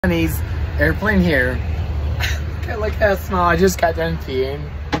Honey's airplane here. Look how small. I just got done peeing.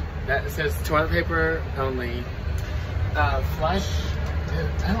 That says toilet paper only. Flush. Dude,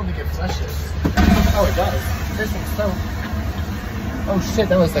 I don't think it flushes. Oh, it does. This thing's so. Oh shit,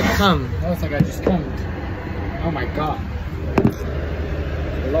 that was like cum. That was like I just cummed. Oh my god.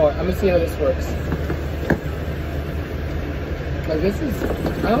 Lord, I'm gonna see how this works. Like this is.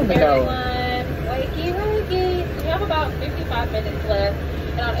 I don't think Wakey, wakey. We have about 55 minutes left.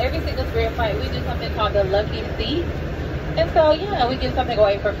 And on every single Spirit flight, we do something called the Lucky Seat. And so, yeah, we give something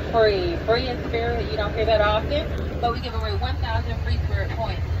away for free. Free in Spirit, you don't hear that often. But we give away 1,000 free Spirit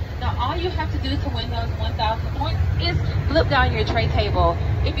points. Now, all you have to do to win those 1,000 points is flip down your tray table.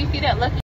 If you see that Lucky